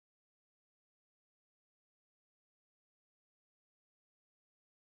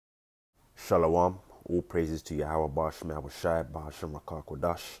Shalom, all praises to Yahweh Ba'ashem Yahushai, Ba'ashem Rakah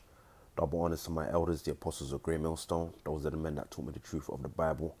Kodash. Double honors to my elders, the apostles of Great Millstone. Those are the men that taught me the truth of the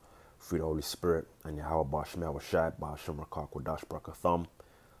Bible through the Holy Spirit. And Yahweh Ba'ashem Yahushai, Ba'ashem Rakah Kodash, Brakatham,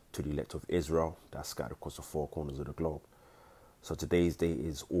 to the elect of Israel that scattered across the four corners of the globe. So today's date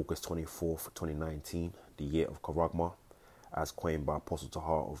is August 24th, 2019, the year of Karagma, as coined by Apostle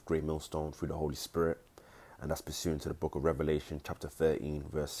Tahar of Great Millstone through the Holy Spirit. And that's pursuant to the book of Revelation, chapter 13,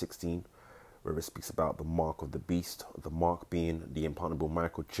 verse 16, where it speaks about the mark of the beast, the mark being the implantable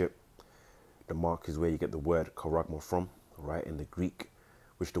microchip. The mark is where you get the word karagma from, right, in the Greek,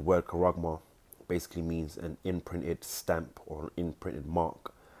 which the word karagma basically means an imprinted stamp or an imprinted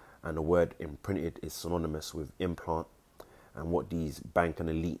mark. And the word imprinted is synonymous with implant. And what these bank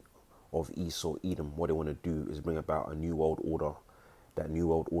and elite of Esau, Edom, what they want to do is bring about a new world order. That new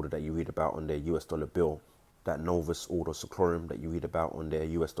world order that you read about on their US dollar bill. That Novus Ordo Seclorum that you read about on their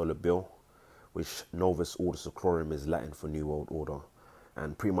US dollar bill, which Novus Ordo Seclorum is Latin for New World Order.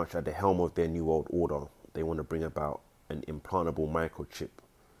 And pretty much at the helm of their New World Order, they want to bring about an implantable microchip.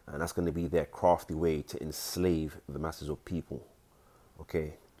 And that's going to be their crafty way to enslave the masses of people.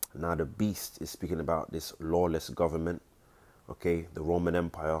 Okay, now the beast is speaking about this lawless government. Okay, the Roman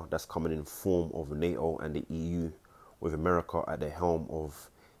Empire that's coming in form of NATO and the EU, with America at the helm of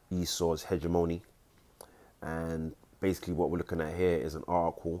Esau's hegemony. And basically what we're looking at here is an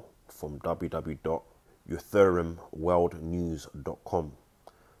article from www.eutherumworldnews.com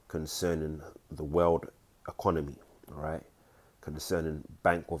concerning the world economy, all right, concerning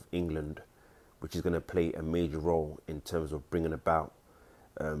Bank of England, which is going to play a major role in terms of bringing about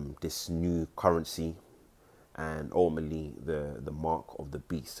this new currency and ultimately the mark of the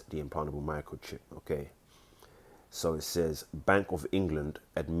beast, the implantable microchip. Okay, so it says Bank of England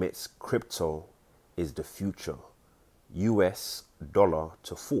admits crypto is the future, US dollar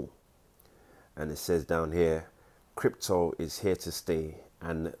to fall. And it says down here, crypto is here to stay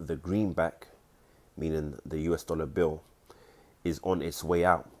and the greenback, meaning the US dollar bill, is on its way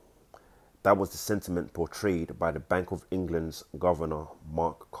out. That was the sentiment portrayed by the Bank of England's governor,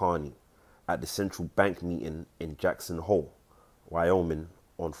 Mark Carney, at the central bank meeting in Jackson Hole, Wyoming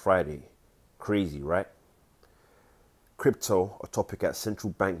on Friday. Crazy, right? Crypto, a topic at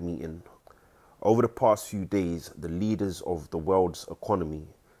central bank meeting. Over the past few days, the leaders of the world's economy,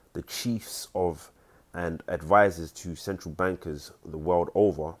 the chiefs of and advisors to central bankers the world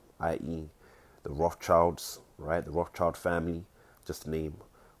over, i.e. the Rothschilds, right, the Rothschild family, just to name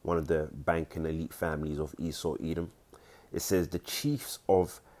one of the banking elite families of Esau, Edom. It says the chiefs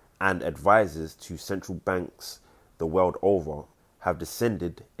of and advisors to central banks the world over have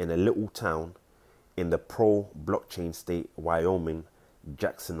descended in a little town in the pro-blockchain state, Wyoming,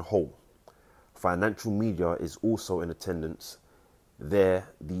 Jackson Hole. Financial media is also in attendance. There,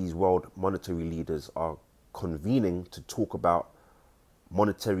 these world monetary leaders are convening to talk about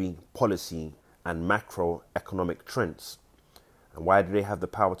monetary policy and macroeconomic trends. And why do they have the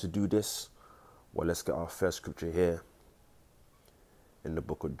power to do this? Well, let's get our first scripture here in the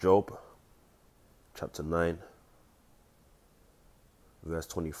book of Job, chapter 9, verse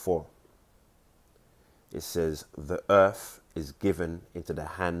 24. It says, the earth is given into the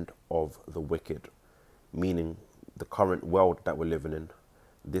hand of the wicked, meaning the current world that we're living in,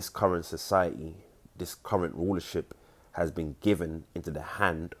 this current society, this current rulership has been given into the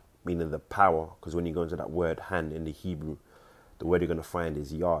hand, meaning the power, because when you go into that word hand in the Hebrew, the word you're going to find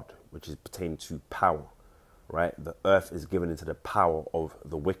is yard, which is pertaining to power, right? The earth is given into the power of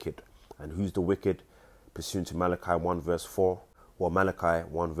the wicked. And who's the wicked? Pursuant to Malachi 1 verse 4. Well, Malachi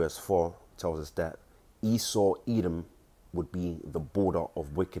 1 verse 4 tells us that Esau, Edom, would be the border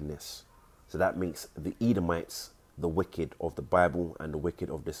of wickedness. So that makes the Edomites the wicked of the Bible and the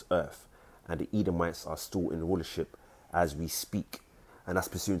wicked of this earth. And the Edomites are still in rulership as we speak. And that's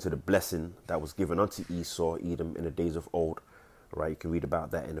pursuant to the blessing that was given unto Esau, Edom, in the days of old. Right, you can read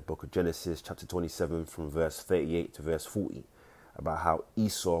about that in the book of Genesis, chapter 27, from verse 38 to verse 40, about how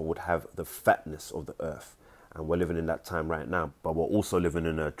Esau would have the fatness of the earth. And we're living in that time right now. But we're also living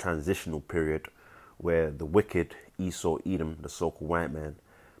in a transitional period where the wicked Esau, Edom, the so-called white man,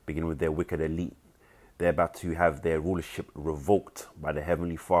 beginning with their wicked elite, they're about to have their rulership revoked by the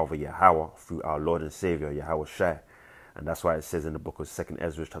Heavenly Father, Yahweh, through our Lord and Savior, Yahweh Shai. And that's why it says in the book of 2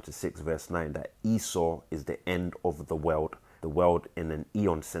 Ezra, chapter 6, verse 9, that Esau is the end of the world in an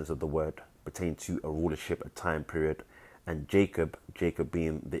eon sense of the word, pertaining to a rulership, a time period. And Jacob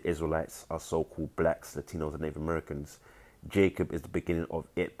being the Israelites, our so-called blacks, Latinos, and Native Americans, Jacob is the beginning of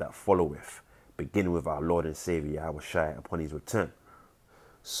it that followeth, beginning with our Lord and Savior, Yahweh Shai, upon his return.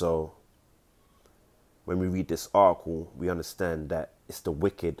 So when we read this article, we understand that it's the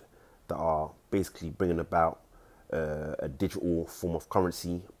wicked that are basically bringing about a digital form of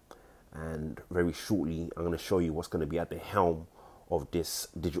currency. And very shortly, I'm going to show you what's going to be at the helm of this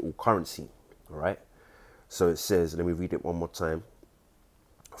digital currency. All right. So it says, let me read it one more time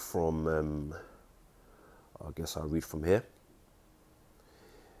from, I guess I'll read from here.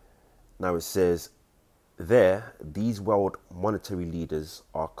 Now it says, these world monetary leaders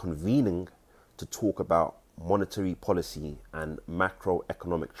are convening to talk about monetary policy and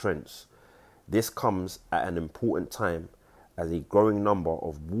macroeconomic trends. This comes at an important time as a growing number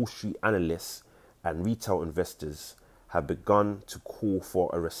of Wall Street analysts and retail investors have begun to call for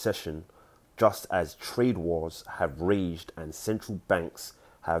a recession, just as trade wars have raged and central banks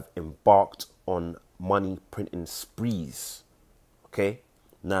have embarked on money printing sprees. Okay,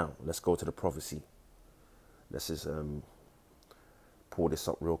 now let's go to the prophecy. Let's just pull this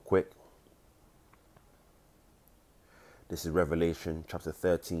up real quick. This is Revelation chapter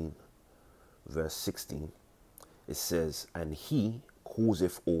 13, verse 16. It says, and he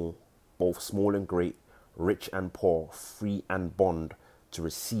causeth all, both small and great, rich and poor, free and bond, to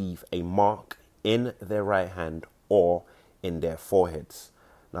receive a mark in their right hand or in their foreheads.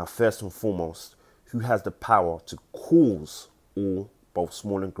 Now, first and foremost, who has the power to cause all, both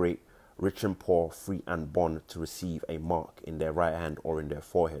small and great, rich and poor, free and bond, to receive a mark in their right hand or in their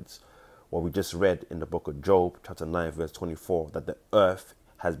foreheads? Well, we just read in the book of Job, chapter 9, verse 24, that the earth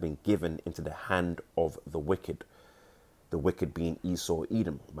has been given into the hand of the wicked being Esau,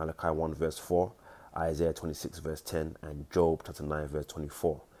 Edom, Malachi 1, verse 4, Isaiah 26, verse 10, and Job, chapter 9, verse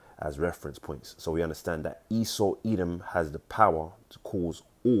 24, as reference points. So we understand that Esau, Edom, has the power to cause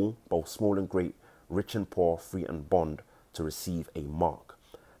all, both small and great, rich and poor, free and bond, to receive a mark.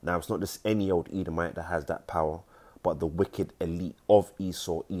 Now, it's not just any old Edomite that has that power, but the wicked elite of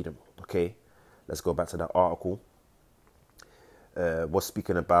Esau, Edom. Okay, let's go back to that article. We're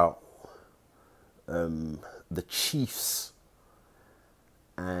speaking about the chiefs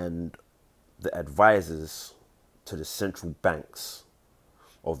and the advisors to the central banks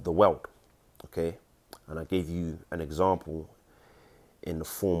of the world. Okay, and I gave you an example in the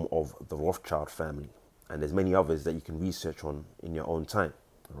form of the Rothschild family, and there's many others that you can research on in your own time.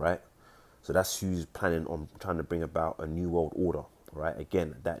 All right, so that's who's planning on trying to bring about a new world order. Right,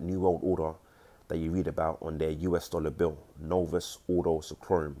 again, that new world order that you read about on their US dollar bill, Novus Ordo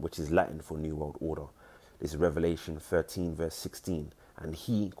Seclorum, which is Latin for New World Order. This is Revelation 13, verse 16. And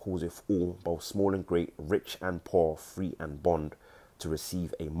he causeth all, both small and great, rich and poor, free and bond, to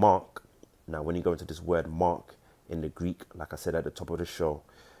receive a mark. Now, when you go into this word mark in the Greek, like I said at the top of the show,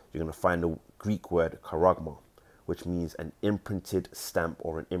 you're going to find the Greek word charagma, which means an imprinted stamp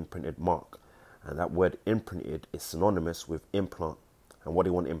or an imprinted mark. And that word imprinted is synonymous with implant. And what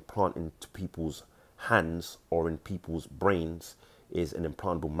they want to implant into people's hands or in people's brains is an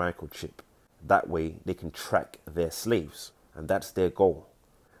implantable microchip. That way they can track their slaves. And that's their goal.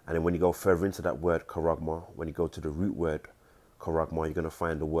 And then when you go further into that word charagma, when you go to the root word charagma, you're going to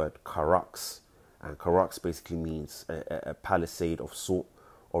find the word karax. And karax basically means a palisade of sort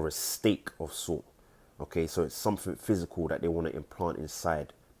or a stake of sort. Okay, so it's something physical that they want to implant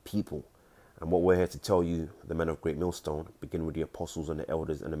inside people. And what we're here to tell you, the men of Great Millstone, beginning with the apostles and the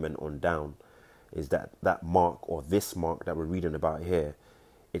elders and the men on down, is that that mark or this mark that we're reading about here,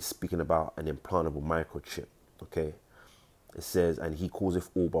 it's speaking about an implantable microchip. Okay, it says, and he causeth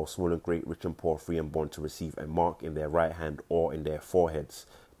all, both small and great, rich and poor, free and bond, to receive a mark in their right hand or in their foreheads.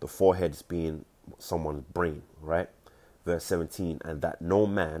 The foreheads being someone's brain, right? Verse 17, and that no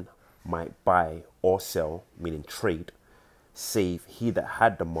man might buy or sell, meaning trade, save he that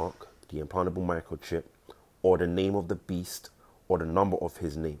had the mark, the implantable microchip, or the name of the beast, or the number of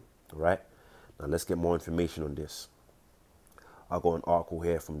his name. Right? Now let's get more information on this. I got an article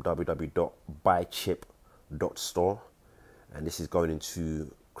here from www.buychip.store, and this is going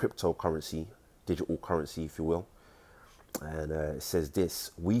into cryptocurrency, digital currency, if you will. And it says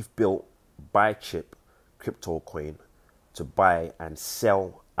this: we've built Buychip crypto coin to buy and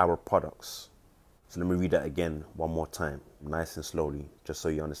sell our products. So let me read that again one more time, nice and slowly, just so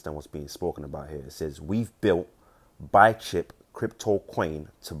you understand what's being spoken about here. It says, we've built Buychip crypto coin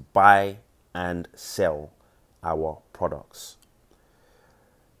to buy and sell our products.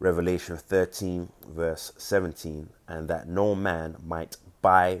 Revelation 13, verse 17, and that no man might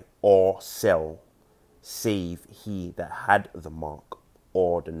buy or sell, save he that had the mark,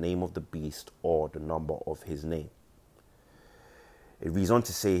 or the name of the beast, or the number of his name. It reads on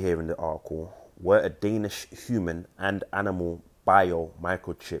to say here in the article, we're a Danish human and animal bio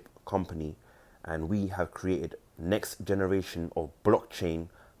microchip company, and we have created next generation of blockchain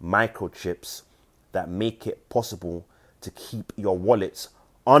microchips that make it possible to keep your wallets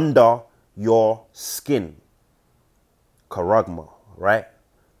under your skin. Charagma, right?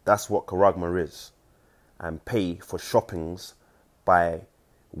 That's what charagma is. And pay for shoppings by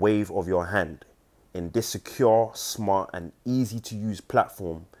wave of your hand. In this secure, smart, and easy to use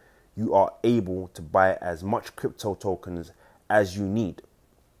platform, you are able to buy as much crypto tokens as you need.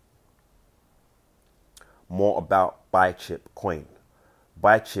 More about Microchip coin.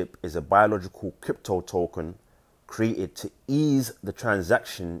 Microchip is a biological crypto token created to ease the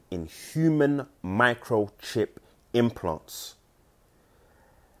transaction in human microchip implants.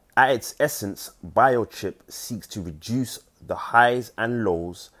 At its essence, Microchip seeks to reduce the highs and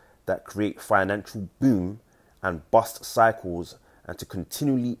lows that create financial boom and bust cycles and to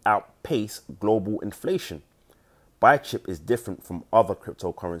continually outpace global inflation. Microchip is different from other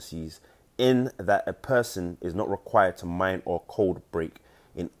cryptocurrencies in that a person is not required to mine or code break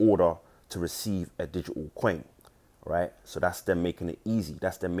in order to receive a digital coin, right? So that's them making it easy.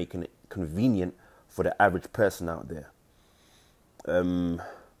 That's them making it convenient for the average person out there. And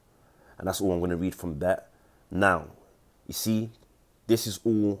that's all I'm going to read from that. Now, you see, this is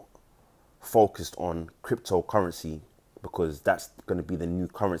all focused on cryptocurrency because that's going to be the new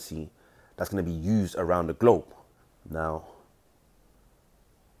currency that's going to be used around the globe. Now,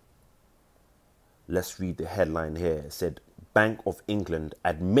 let's read the headline here. It said, Bank of England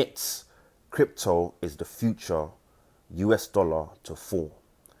admits crypto is the future, US dollar to fall.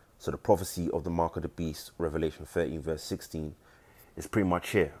 So the prophecy of the mark of the beast, Revelation 13 verse 16, is pretty much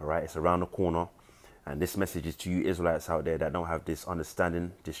here, all right? It's around the corner. And this message is to you Israelites out there that don't have this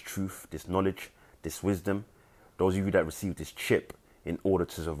understanding, this truth, this knowledge, this wisdom. Those of you that receive this chip in order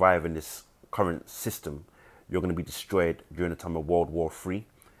to survive in this current system, you're going to be destroyed during the time of World War III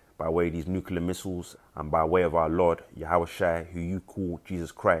by way of these nuclear missiles and by way of our Lord, Yahweh Shai, who you call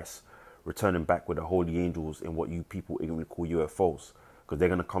Jesus Christ, returning back with the holy angels in what you people ignorantly call UFOs, because they're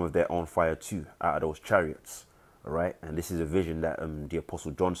going to come with their own fire too out of those chariots, all right? And this is a vision that the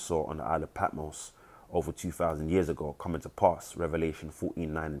Apostle John saw on the Isle of Patmos over 2,000 years ago coming to pass, Revelation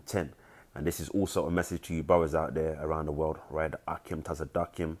 14, 9 and 10. And this is also a message to you brothers out there around the world, right? Akim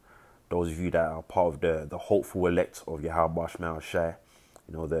Tazadakim, those of you that are part of the hopeful elect of Yahweh Shai Shai,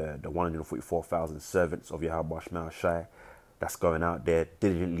 you know, the 144,000 servants of Yahweh Shai Shai, that's going out there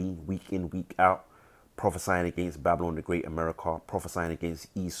diligently, week in, week out, prophesying against Babylon the Great America, prophesying against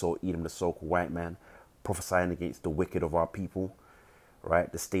Esau, Edom the so-called white man, prophesying against the wicked of our people,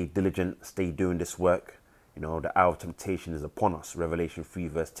 right? To stay diligent, stay doing this work. You know, the hour of temptation is upon us, Revelation 3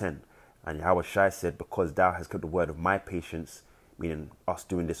 verse 10. And Yahweh Shai said, because thou hast kept the word of my patience, meaning us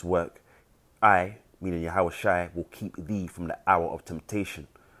doing this work, I, meaning Yahweh Shai, will keep thee from the hour of temptation,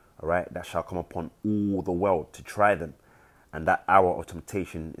 all right? That shall come upon all the world to try them. And that hour of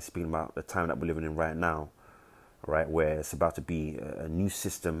temptation is speaking about the time that we're living in right now, right? Where it's about to be a new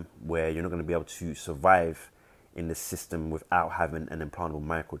system where you're not going to be able to survive in this system without having an implantable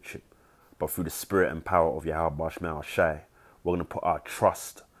microchip. But through the spirit and power of Yahweh Shai, we're going to put our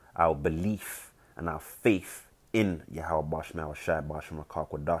trust, our belief, and our faith in Yahweh Shai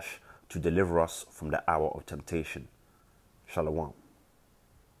to deliver us from the hour of temptation. Shalom.